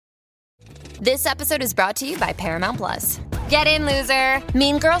This episode is brought to you by Paramount Plus. Get in, loser!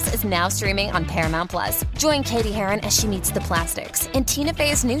 Mean Girls is now streaming on Paramount Plus. Join Katie Heron as she meets the plastics in Tina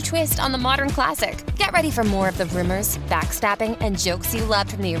Fey's new twist on the modern classic. Get ready for more of the rumors, backstabbing, and jokes you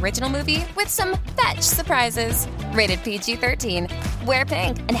loved from the original movie with some fetch surprises. Rated PG-13. Wear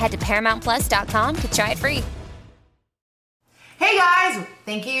pink and head to ParamountPlus.com to try it free. Hey guys,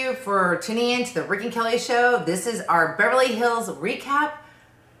 thank you for tuning in to the Rick and Kelly Show. This is our Beverly Hills recap,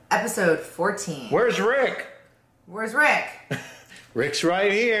 episode 14. Where's Rick? Where's Rick? Rick's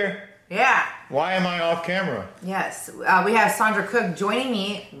right here. Yeah. Why am I off camera? Yes, we have Sandra Cook joining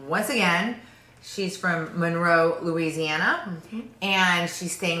me once again. She's from Monroe, Louisiana, and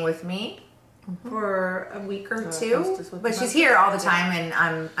she's staying with me for a week or two. But she's here all the time,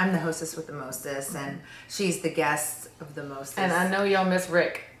 and I'm the hostess with the mostest, and she's the guest of the mostest. And I know y'all miss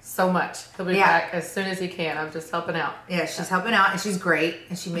Rick so much. He'll be back as soon as he can. I'm just helping out. Yeah, she's helping out, and she's great,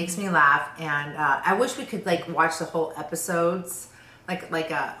 and she makes me laugh. And I wish we could watch the whole episodes,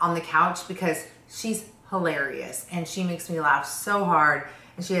 on the couch, because she's hilarious, and she makes me laugh so hard,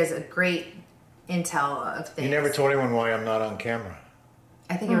 and she has a great intel of things. You never told anyone why I'm not on camera.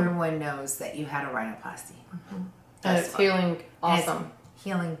 I think everyone knows that you had a rhinoplasty. And it's healing awesome. And it's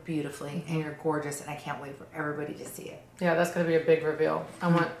healing beautifully, and you're gorgeous, and I can't wait for everybody to see it. Yeah, that's going to be a big reveal. I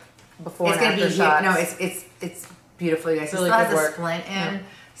want before it's and after shots. No, it's beautiful, you guys. Really it still has good a splint in,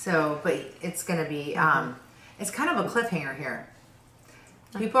 so, but it's going to be, it's kind of a cliffhanger here.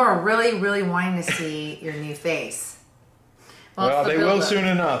 People are really, really wanting to see your new face. Well, they will soon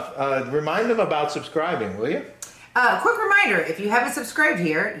enough. Remind them about subscribing, will you? Quick reminder, if you haven't subscribed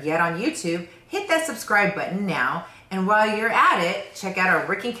here yet on YouTube, hit that subscribe button now. And while you're at it, check out our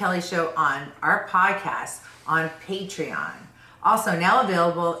Rick and Kelly Show on our podcast on Patreon. Also now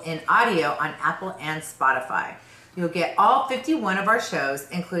available in audio on Apple and Spotify. You'll get all 51 of our shows,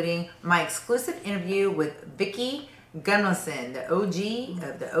 including my exclusive interview with Vicki Gunnarsson, the OG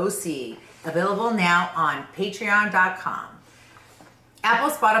of the OC, available now on patreon.com.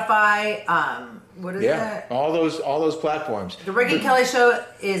 Apple, Spotify, what is that? All those platforms. The Rick and Kelly Show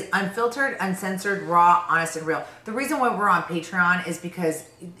is unfiltered, uncensored, raw, honest, and real. The reason why we're on Patreon is because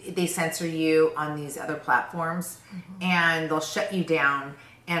they censor you on these other platforms, and they'll shut you down.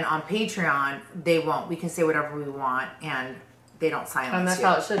 And on Patreon, they won't. We can say whatever we want, and they don't silence you. And that's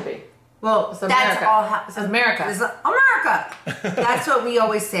how it should be. Well, it's America. That's all. It's America. It's America. That's what we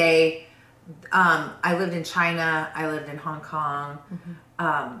always say. I lived in China. I lived in Hong Kong,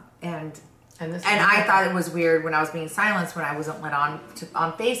 and I thought it was weird when I was being silenced when I wasn't let on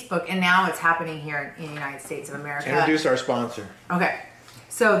Facebook, and now it's happening here in the United States of America. Introduce our sponsor. Okay,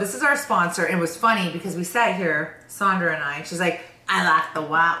 so this is our sponsor, and it was funny because we sat here, Sandra and I, and she's like, "I like the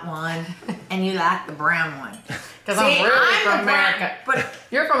white one, and you like the brown one." Because I'm really from America. But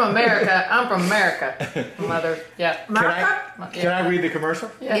you're from America. I'm from America. Mother, yeah. Can I read the commercial?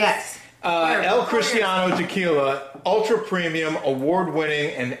 Yes. El Cristiano Tequila, ultra premium, award-winning,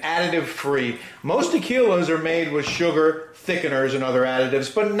 and additive-free. Most tequilas are made with sugar, thickeners, and other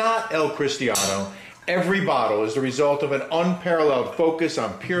additives, but not El Cristiano. Every bottle is the result of an unparalleled focus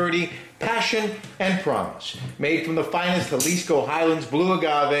on purity, passion, and promise. Made from the finest Jalisco Highlands Blue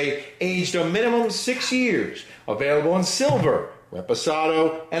Agave, aged a minimum 6 years. Available in silver,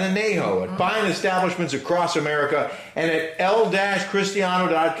 Reposado, and Anejo at fine establishments across America, and at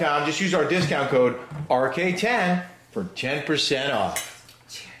el-cristiano.com. Just use our discount code RK10 for 10% off.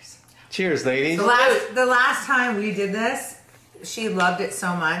 Cheers. Cheers, ladies. The last time we did this, she loved it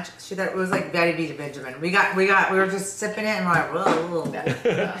so much. She thought it was like Betty B. Benjamin. We were just sipping it and we're like, whoa.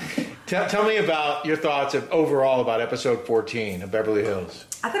 Tell me about your thoughts overall about episode 14 of Beverly Hills.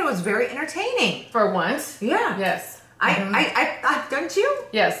 I thought it was very entertaining. For once. Yeah. Yes. I don't you?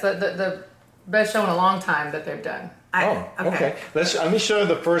 Yes, the best show in a long time that they've done. Okay. Let me show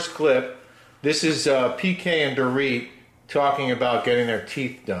the first clip. This is PK and Dorit talking about getting their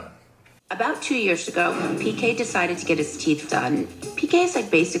teeth done. About 2 years ago, PK decided to get his teeth done. PK is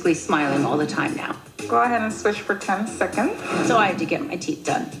basically smiling all the time now. Go ahead and switch for 10 seconds. So I had to get my teeth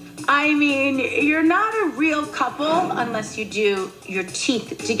done. I mean, you're not a real couple unless you do your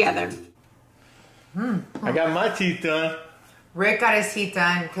teeth together. I got my teeth done. Rick got his teeth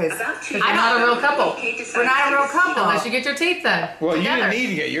done because I'm not a real couple. We're not a real couple. Unless you get your teeth done. Well, together. You didn't need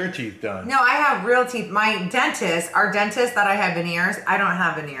to get your teeth done. No, I have real teeth. My dentist, our dentist that I have veneers, I don't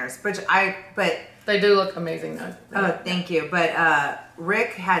have veneers, but they do look amazing though. Oh, thank you. But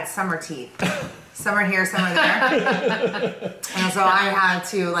Rick had summer teeth. Summer here, summer there. And so I had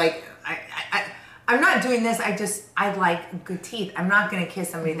to I'm not doing this. I like good teeth. I'm not going to kiss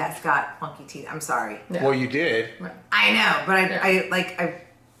somebody that's got funky teeth. I'm sorry. Yeah. Well, you did. I know, but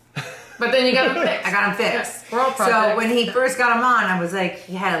But then you got them fixed. I got them fixed. Yeah, we're all so projects. when he first got them on, I was like,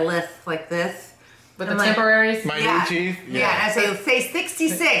 he had a lift like this. With I'm the like, temporaries. My new teeth? Yeah. And I say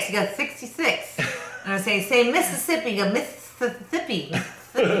 66. You got 66. And I say Mississippi. You go Mississippi.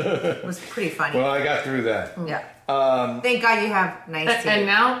 It was pretty funny. Well, I got through that. Yeah. Thank God you have nice teeth. And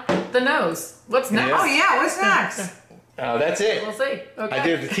now the nose. What's next? Yeah. Oh yeah, what's next? That's it. We'll see. Okay. I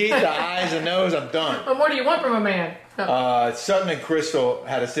did the teeth, the eyes, the nose. I'm done. What more do you want from a man? Sutton and Crystal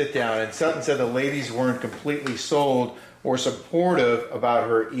had a sit down, and Sutton said the ladies weren't completely sold or supportive about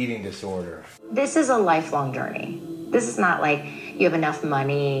her eating disorder. This is a lifelong journey. This is not like you have enough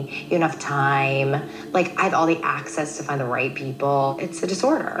money, you have enough time, like I have all the access to find the right people. It's a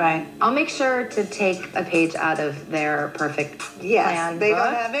disorder. Right. I'll make sure to take a page out of their perfect plan They book.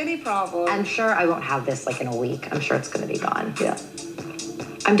 don't have any problem. I'm sure I won't have this like in a week. I'm sure it's going to be gone. Yeah.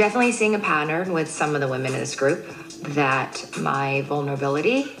 I'm definitely seeing a pattern with some of the women in this group that my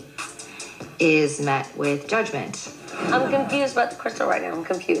vulnerability is met with judgment. I'm confused about Crystal right now. I'm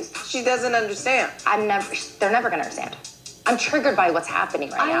confused. She doesn't understand. They're never gonna understand. I'm triggered by what's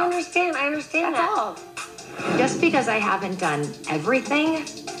happening right now. I understand That's that. all. Just because I haven't done everything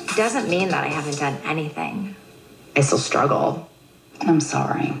doesn't mean that I haven't done anything. I still struggle. I'm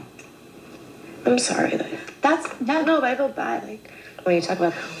sorry. I'm sorry. No, but I feel bad. Like when you talk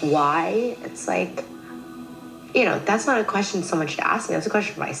about why, it's like, that's not a question so much to ask me. That's a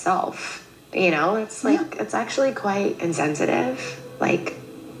question for myself. It's like, it's actually quite insensitive. Like,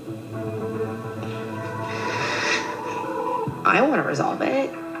 I want to resolve it.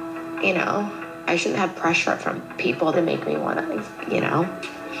 I shouldn't have pressure from people to make me want to,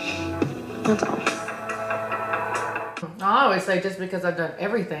 That's all. I always say just because I've done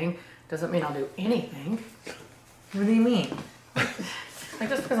everything doesn't mean I'll do anything. What do you mean? Like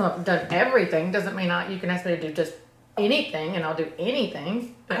just because I've done everything doesn't mean you can ask me to do just anything and I'll do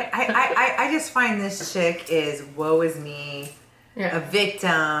anything. I just find this chick is woe is me, a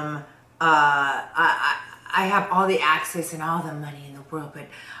victim. I have all the access and all the money in the world, but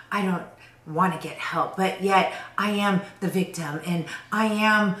I don't want to get help. But yet I am the victim, and I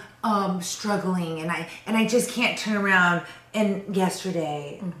am struggling, and I just can't turn around. And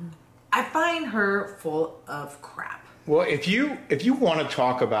yesterday, I find her full of crap. Well, if you want to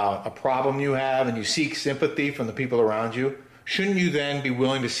talk about a problem you have and you seek sympathy from the people around you, shouldn't you then be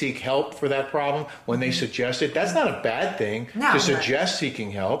willing to seek help for that problem when they suggest it? That's not a bad thing to suggest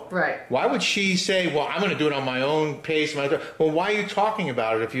seeking help. Right. Why would she say, well, I'm going to do it on my own pace? Well, why are you talking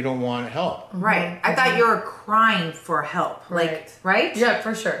about it if you don't want help? Right. I thought you were crying for help. Right? Yeah,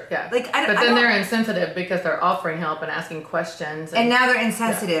 for sure. Yeah. But then they're insensitive because they're offering help and asking questions. And now they're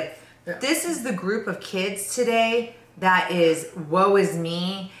insensitive. Yeah. This is the group of kids today that is woe is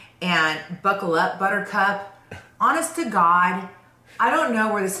me and buckle up, buttercup. Honest to God, I don't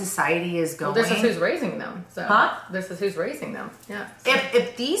know where the society is going. Well, this is who's raising them. So this is who's raising them. Yeah. So.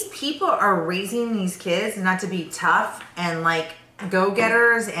 If these people are raising these kids not to be tough and like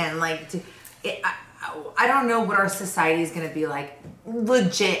go-getters and I don't know what our society is going to be like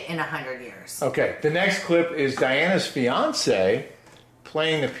legit in 100 years. Okay, the next clip is Diana's fiance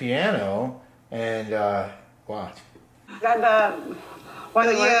playing the piano, and watch. These are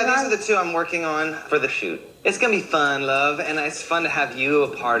the two I'm working on for the shoot. It's gonna be fun, love, and it's fun to have you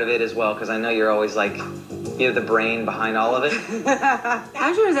a part of it as well, because I know you're always you're the brain behind all of it.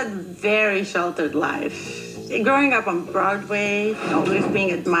 Andrew has a very sheltered life. Growing up on Broadway, always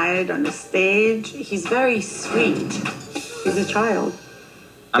being admired on the stage, he's very sweet. He's a child.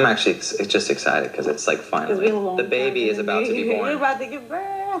 I'm actually just excited because it's finally the baby is about to be born. You're about to give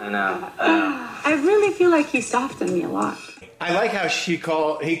birth. I know. I really feel like he softened me a lot. I like how he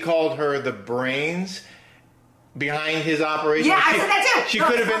called her the brains behind his operation. Yeah, I said that too. She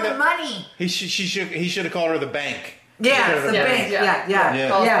could have been the money. He should have called her the bank. Yeah, it's the bank. Yeah.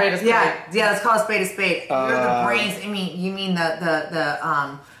 Call a spade a spade. Yeah, let's call a spade a spade. You're the brains. I mean, you mean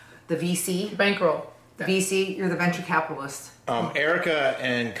the VC? Bankroll. VC, you're the venture capitalist. Erica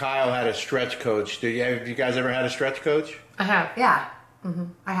and Kyle had a stretch coach. Have you guys ever had a stretch coach? I have. Yeah.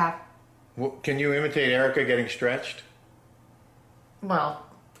 I have. Well, can you imitate Erica getting stretched? Well,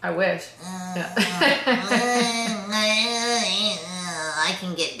 I wish. I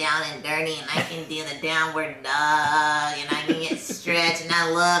can get down and dirty, and I can do the downward dog, and I can get stretched, and I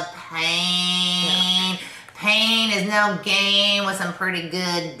love pain. Pain is no game with some pretty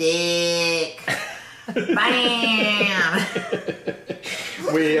good dick. Bam!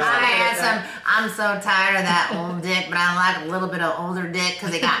 I'm so tired of that old dick, but I like a little bit of older dick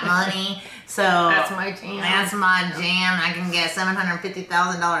because they got money. So that's my jam. That's my jam. I can get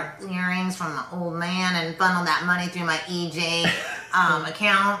 $750,000 earrings from the old man and funnel that money through my EJ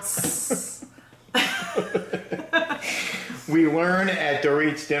accounts. We learn at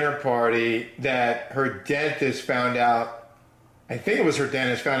Dorit's dinner party that her dentist found out, I think it was her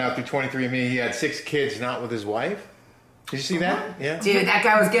dentist found out through 23andMe he had 6 kids not with his wife. Did you see that? Yeah. Dude, that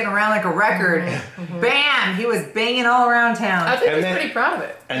guy was getting around like a record. Bam! He was banging all around town. I think he's pretty proud of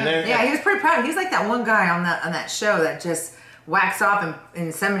it. And then, yeah, he was pretty proud. He's like that one guy on that show that just whacks off and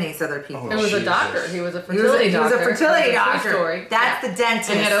inseminates other people. He was a doctor. He was a fertility doctor. He was a fertility That's doctor. Story. That's the dentist.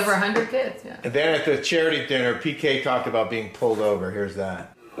 And he had over 100 kids. Yeah. And then at the charity dinner, PK talked about being pulled over. Here's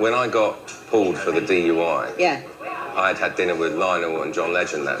that. When I got pulled for the DUI, Yeah. I had had dinner with Lionel and John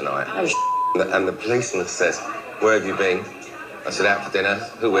Legend that night. And the policeman says, "Where have you been?" I said, "Out for dinner."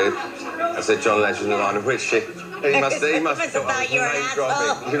 "Who with?" I said, "John Legend and Lionel Richie." He must have thought you were an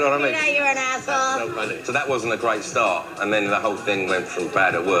asshole. You know what I mean? You know you're an asshole. So funny. So that wasn't a great start, and then the whole thing went from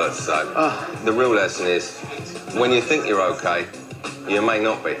bad to worse. So the real lesson is, when you think you're okay, you may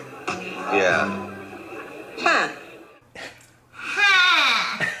not be. Yeah. Huh.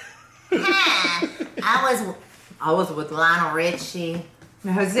 I was with Lionel Richie.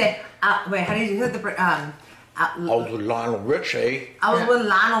 No, who's it? Wait, how did you who's the I was with Lionel Richie. I was with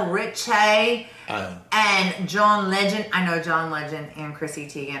Lionel Richie and John Legend. I know John Legend and Chrissy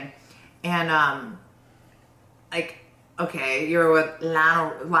Teigen. And okay, you're with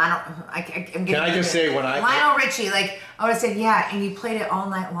Lionel. Can I just say Lionel Richie? Like I would have said, yeah, and you played it all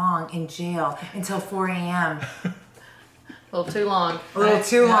night long in jail until 4 a.m. A little too long. A little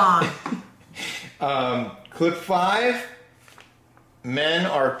too long. Clip 5. Men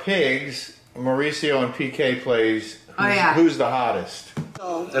are pigs. Mauricio and PK plays Who's the Hottest.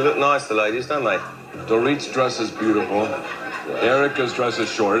 They look nice, the ladies, don't they? Dorit's dress is beautiful. Erica's dress is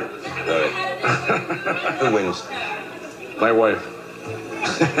short. Who wins? My wife.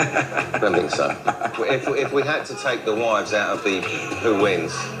 I don't think so. If we had to take the wives out of the who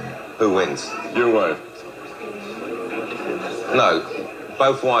wins? Your wife. No,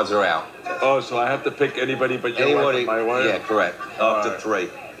 both wives are out. Oh, so I have to pick anybody but your wife and my wife? Yeah, correct. After 3.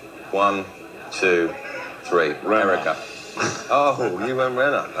 1, 2, 3. Erica. Oh, you went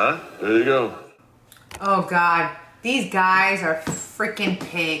Renner, huh? There you go. Oh, God. These guys are freaking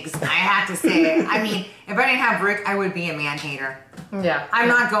pigs. I have to say it. I mean, if I didn't have Rick, I would be a man hater. Yeah. I'm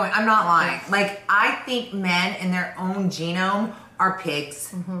not lying. Like, I think men in their own genome are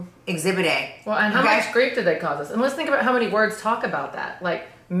pigs. Mm-hmm. Exhibit A. Well, and how much grief did they cause us? And let's think about how many words talk about that. Like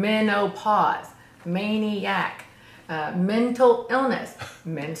menopause, maniac, mental illness,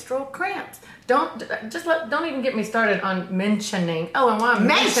 menstrual cramps. Don't even get me started on mentioning. Oh, and while I'm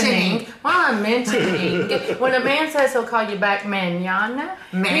mentioning, when a man says he'll call you back mañana,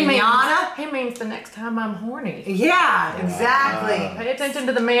 he means the next time I'm horny. Yeah, exactly. Pay attention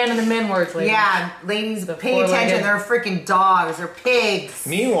to the man and the men words, ladies. Yeah, ladies, pay attention. They're freaking dogs. They're pigs.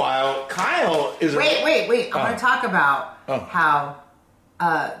 Meanwhile, Kyle is... Wait. I want to talk about how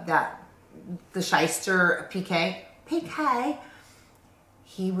the shyster PK,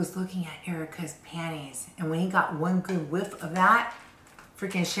 he was looking at Erica's panties, and when he got one good whiff of that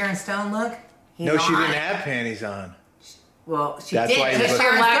freaking Sharon Stone look, she didn't have panties on. Well, she That's did. why The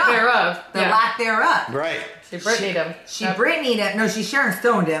lack thereof. Right. She Britney'd him. She Sharon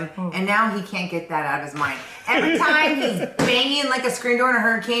Stoned him, and now he can't get that out of his mind. Every time he's banging like a screen door in a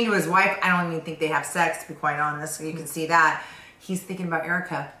hurricane to his wife, I don't even think they have sex, to be quite honest, so you can see that. He's thinking about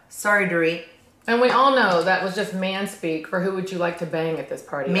Erica. Sorry, Dorit. And we all know that was just man speak for who would you like to bang at this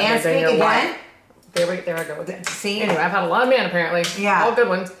party. Man speak again? There I go with it. See? Anyway, I've had a lot of men apparently. Yeah. All good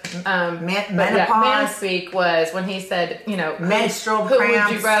ones. Menopause. Man speak was when he said, menstrual who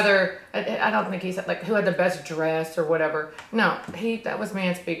cramps. would you rather, I don't think he said like who had the best dress or whatever. No, that was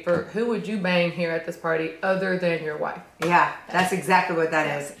man speak for who would you bang here at this party other than your wife. Yeah, that's exactly what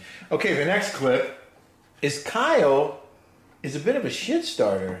that is. Okay, the next clip is Kyle is a bit of a shit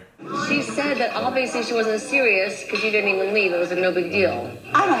starter. She said that obviously she wasn't serious because you didn't even leave. It was a no big deal.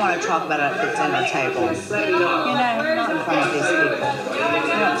 I don't want to talk about it at the dinner table. Not in front of these people. Don't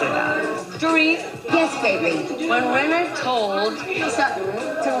do that. Dorit? Yes, baby. When Renna told Sutton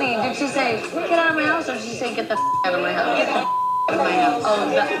to leave, did she say, get out of my house, or did she say, get the out of my house? Get the out of my house.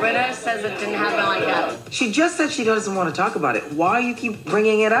 Oh, Renna says it didn't happen like that. She just said she doesn't want to talk about it. Why you keep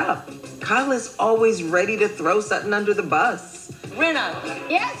bringing it up? Kyle is always ready to throw Sutton under the bus. Renna.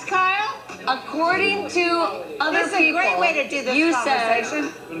 Yes, Kyle? According to other That's people, a great way to do this you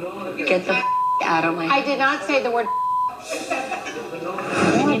conversation. said, get the out of my house. I did not say the word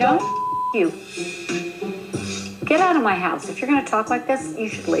you know, you. Get out of my house. If you're going to talk like this, you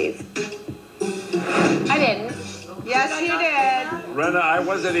should leave. I didn't. Yes, you did. Renna, I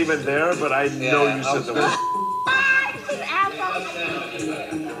wasn't even there, but I know you said the word.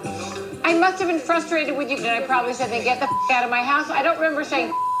 I must have been frustrated with you, and I probably said, then get the out of my house. I don't remember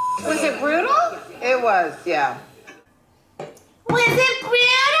saying, was it brutal? It was, yeah. Was it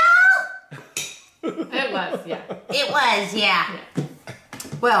brutal? It was, yeah. It was, yeah.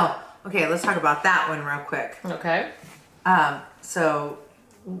 Well, okay, let's talk about that one real quick. Okay. So,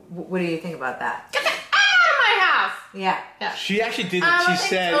 what do you think about that? Get the out of my house! Yeah. She actually did. She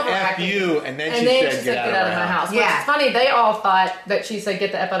said "F you," and then she said "Get out of my house." Which Yeah. is funny. They all thought that she said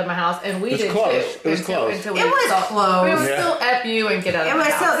 "Get the F out of my house," and we It was did close. too. It was close. It was close. It was Yeah. still "F you" and "Get out of my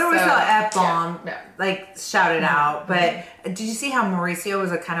house." There was still F bomb, Yeah. like shouted out. But did you see how Mauricio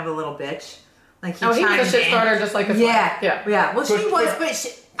was a kind of a little bitch? Like he was a shit starter, just like his wife. Yeah. Well, she was,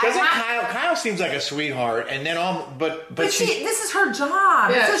 but Doesn't Kyle seems like a sweetheart, and then but this is her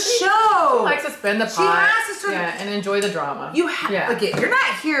job. Yeah, It's a she show. likes to spin the pot. She has to and enjoy the drama. Okay, you're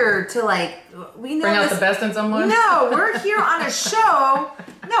not here to we know bring out this- the best in someone. No, we're here on a show.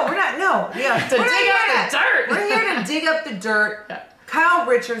 No, we're not. No, yeah, To we're dig not up the dirt. We're here to dig up the dirt. Yeah. Kyle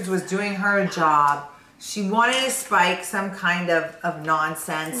Richards was doing her job. She wanted to spike some kind of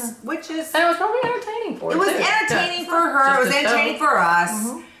nonsense, which is. And it was probably entertaining for her. It was too. entertaining Yeah. for her. It was Just a entertaining show. for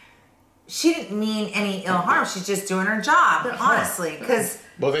us. She didn't mean any ill harm. She's just doing her job, honestly, because.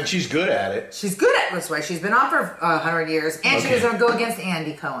 Well, then she's good at it. She's good at this way. She's been on for 100 years, and she was going to go against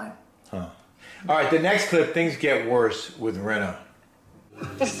Andy Cohen. Huh. All right, the next clip, things get worse with Rinna.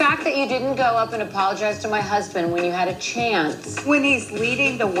 The fact that you didn't go up and apologize to my husband when you had a chance. When he's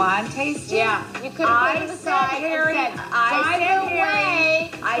leading the wine tasting? Yeah. You could have put him aside Harry, and said,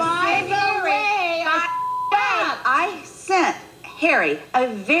 I sent Harry a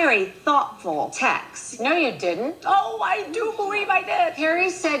very thoughtful text. No, you didn't. Oh, I do believe I did. Harry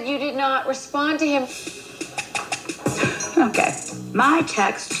said you did not respond to him. Okay. My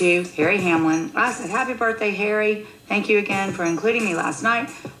text to Harry Hamlin, I said, happy birthday, Harry. Thank you again for including me last night.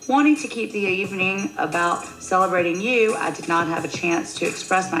 Wanting to keep the evening about celebrating you, I did not have a chance to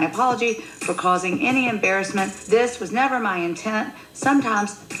express my apology for causing any embarrassment. This was never my intent.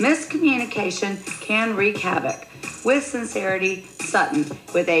 Sometimes miscommunication can wreak havoc. With sincerity, Sutton,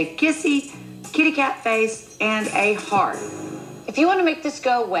 with a kissy, kitty cat face, and a heart. If you want to make this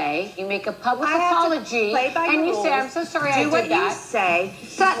go away, you make a public apology, and you say, I'm so sorry I did that. Do what you say.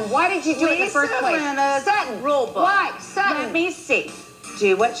 Sutton, why did you do it in the first place? Sutton, rule book. Why? Sutton. Let me see.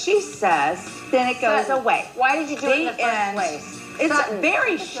 Do what she says, then it goes away. Why did you do it in the first place? It's Sutton. a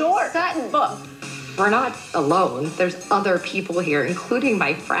very short book. We're not alone. There's other people here, including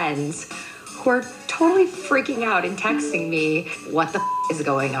my friends, who are totally freaking out and texting me, what the is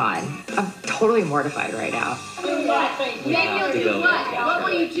going on? I'm totally mortified right now. Maybe you'll do what? What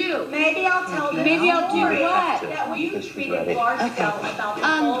will you do? Maybe I'll tell them. Maybe I'll do what? That you treated Barstow about the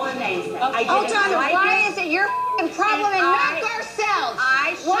bolognese. Hold on, why is it your problem and not ourselves?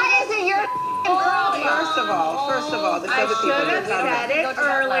 Why is it your problem? First of all, the other people have said it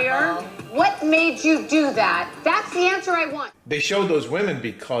earlier. What made you do that? That's the answer I want. They showed those women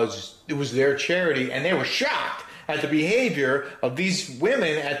because it was their charity, and they were shocked at the behavior of these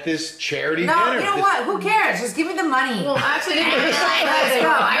women at this charity No, dinner. you know what? Who cares? Just give me the money. Well, actually, they Let's go.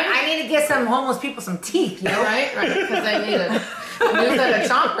 I need to get some homeless people some teeth, you know? Right, because they need a new set of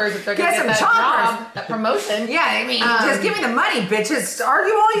chompers if they're going Get to get some that chompers. job, that promotion. Yeah, I mean, just give me the money, bitches.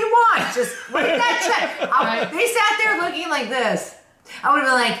 Argue all you want. Just write that check. They sat there looking like this. I would have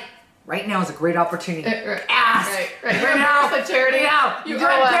been like, right now is a great opportunity. Ask. Right now, the charity. You're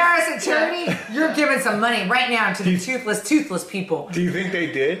embarrassed at charity. You're giving some money right now to the toothless people. Do you think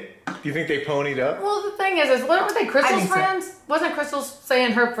they did? Do you think they ponied up? Well, the thing is weren't they Crystal's think so. friends? Wasn't Crystal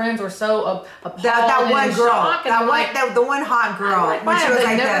saying her friends were so appalled That and one in girl. shock? And The one hot girl. Like, when why she have was they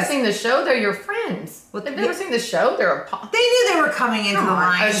like never this. seen the show? They're your friends. They've never seen the show. They're They knew they were coming into the a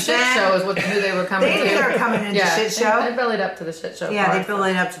lines. shit show is what they knew they were coming They to. knew they were coming into shit show. They bellied up to the shit show. Yeah, part. they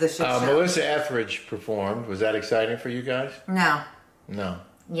bellied up to the shit show. Melissa Etheridge performed. Was that exciting for you guys? No. No.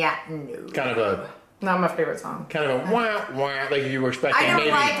 Yeah, no. Kind of a Not my favorite song. Kind of a wah wah, like you were expecting I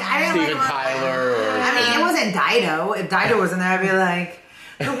maybe Steven Tyler or. I mean, it wasn't Dido. If Dido was in there, I'd be like,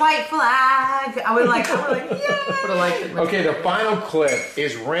 the white flag. I would like, yeah. Okay, the final clip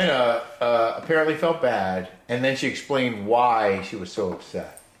is Rinna apparently felt bad, and then she explained why she was so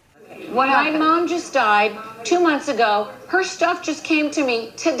upset. When my mom just died 2 months ago, her stuff just came to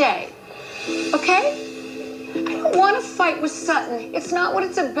me today. Okay? I don't want to fight with Sutton. It's not what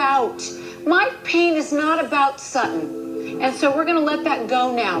it's about. My pain is not about Sutton. And so we're going to let that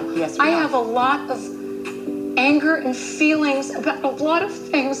go now. Yes, I have a lot of anger and feelings about a lot of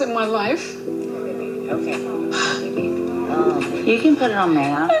things in my life. Okay. You can put it on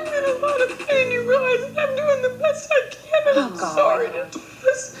Maya. I'm in a lot of pain, you realize. I'm doing the best I can, and I'm sorry to do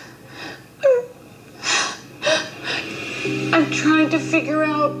this. I'm trying to figure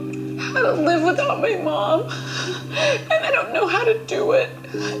out how to live without my mom, and I don't know how to do it.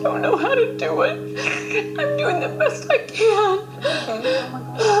 I don't know how to do it. I'm doing the best I can.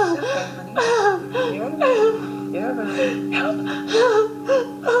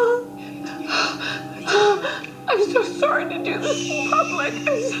 I'm so sorry to do this in public.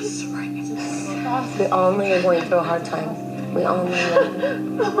 I'm so sorry. We all know you're going through a hard time. We all know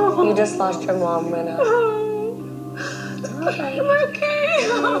that. You just lost your mom, Rena. I'm okay.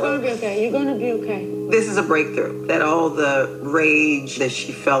 You're gonna be okay. You're gonna be okay. This is a breakthrough. That all the rage that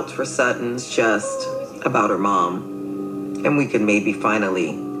she felt for Sutton's just about her mom. And we can maybe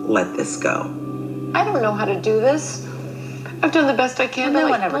finally let this go. I don't know how to do this. I've done the best I can. No to,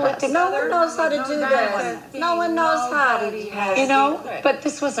 one ever does. No one knows how to do this. No one knows how to do this. You know, but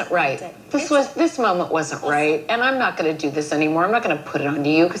this wasn't right. This moment wasn't right, and I'm not going to do this anymore. I'm not going to put it on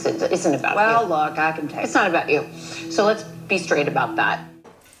you because it isn't about you. Well, look, I can take It's not about you. So let's be straight about that.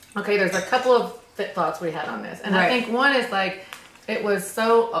 Okay, there's a couple of thoughts we had on this. And I think one is like, it was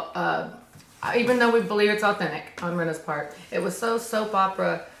so, even though we believe it's authentic on Rena's part, it was so soap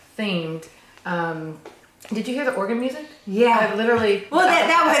opera themed. Did you hear the organ music? Yeah. I literally. Well, that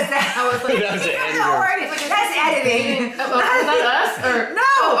was that. I was like, That's That's editing. was that us? Or, No.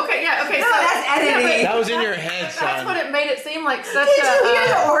 Oh, okay, yeah, okay. No, that's editing. That was in your head, son. That's what it made it seem like such Did you hear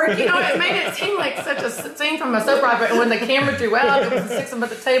the organ? You know, it made it seem like such a scene from a soap opera. And when the camera drew out, it was the six of them at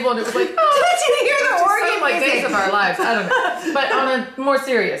the table, and it was like, Did you hear the so organ like music? days of our lives. I don't know. But on a more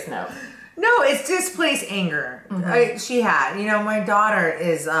serious note. No, it's displaced anger. She had. You know, my daughter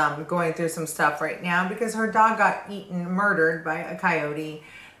is going through some stuff right now because her dog got murdered by a coyote,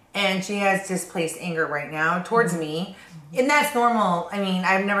 and she has displaced anger right now towards me. And that's normal. I mean,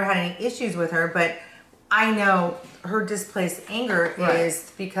 I've never had any issues with her, but I know her displaced anger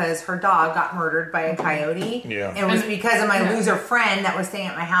is because her dog got murdered by a coyote. Yeah. It was because of my loser friend that was staying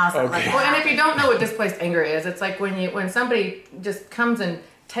at my house. Okay. Like, Well, and if you don't know what displaced anger is, it's like when somebody just comes and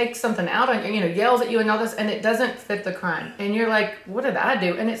takes something out on you, yells at you and all this, and it doesn't fit the crime. And you're like, what did I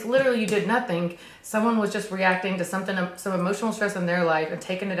do? And it's literally you did nothing. Someone was just reacting to something, some emotional stress in their life and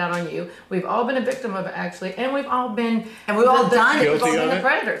taking it out on you. We've all been a victim of it, actually. And we've all been... And we've all done it. We've all been Guilty of the it?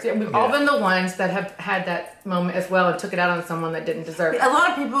 predators. Yeah, we've all been the ones that have had that moment as well and took it out on someone that didn't deserve it. A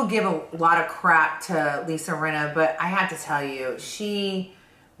lot of people give a lot of crap to Lisa Rinna, but I have to tell you, she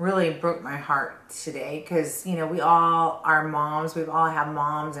really broke my heart today because, we all are moms. We all have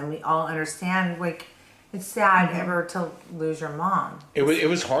moms, and we all understand, like, it's sad ever to lose your mom. It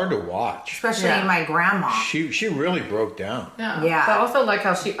was hard to watch. Especially my grandma. She really broke down. Yeah. But also like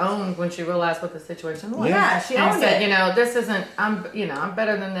how she owned when she realized what the situation was. Yeah, she and owned said, it. this isn't, I'm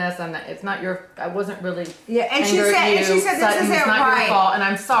better than this. It's not I wasn't really and she angry said, at you. and she said, Sutton, this isn't it's not right. your fault, and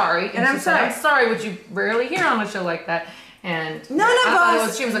I'm sorry. And I'm she said, sorry. I'm sorry, which you rarely hear on a show like that. And None of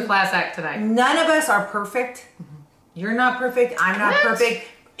us. She was a class act tonight. None of us are perfect. You're not perfect. I'm not What? perfect.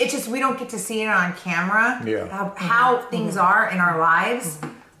 It's just we don't get to see it on camera. Yeah. How things are in our lives.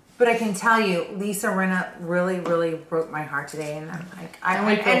 But I can tell you, Lisa Rinna really, really broke my heart today, and I'm like,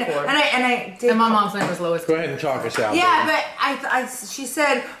 we feel for her. I did. And my mom's name was Lois. Go ahead and talk us out. Yeah, baby. but she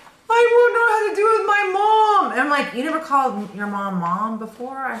said, I won't know how to do it with my mom. And I'm like, you never called your mom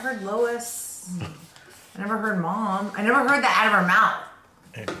before? I heard Lois. I never heard mom. I never heard that out of her mouth.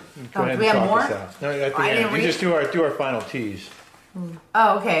 Go ahead do we and have talk more? us out. No, at the I end. didn't You read- just do our final tease.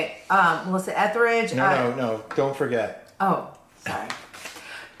 Oh, okay. Melissa Etheridge. No. Don't forget. Oh, sorry.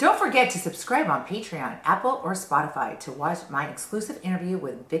 Don't forget to subscribe on Patreon, Apple, or Spotify to watch my exclusive interview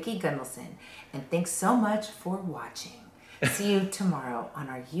with Vicki Gunvalson. And thanks so much for watching. See you tomorrow on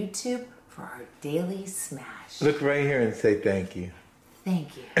our YouTube for our daily smash. Look right here and say thank you.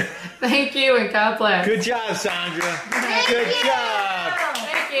 Thank you. Thank you, and God bless. Good job, Sandra. Good job.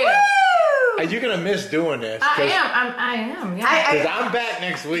 Thank you. Are you gonna miss doing this? I am. Yeah. Because I'm back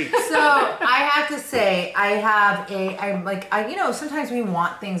next week. So I have to say, sometimes we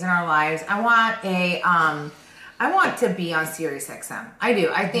want things in our lives. I want to be on Sirius XM. I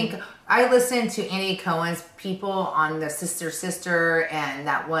do. I think I listen to Andy Cohen's People on the Sister and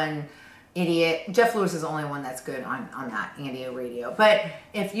that one idiot. Jeff Lewis is the only one that's good on that Andy radio. But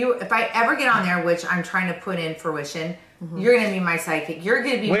if I ever get on there, which I'm trying to put in fruition, you're going to be my sidekick. You're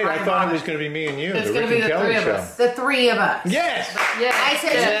going to be Wait, my I thought it was going to be me and you. It's the gonna Rick be and the Kelly three of show. us. The three of us. Yes. Yeah. I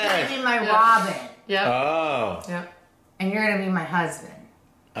said you're going to be my Robin. Yep. Oh. Yep. And you're going to be my husband.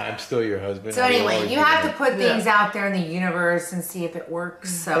 I'm still your husband. So I will anyway, always you be have there. to put things out there in the universe and see if it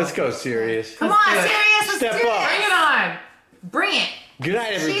works. So Let's go, Sirius. come on, Sirius. Yes, let's Step do up. it. Bring it on. Bring it. Good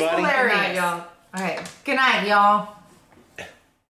night, She's everybody. hilarious. Good night, y'all. All right. Good night, y'all.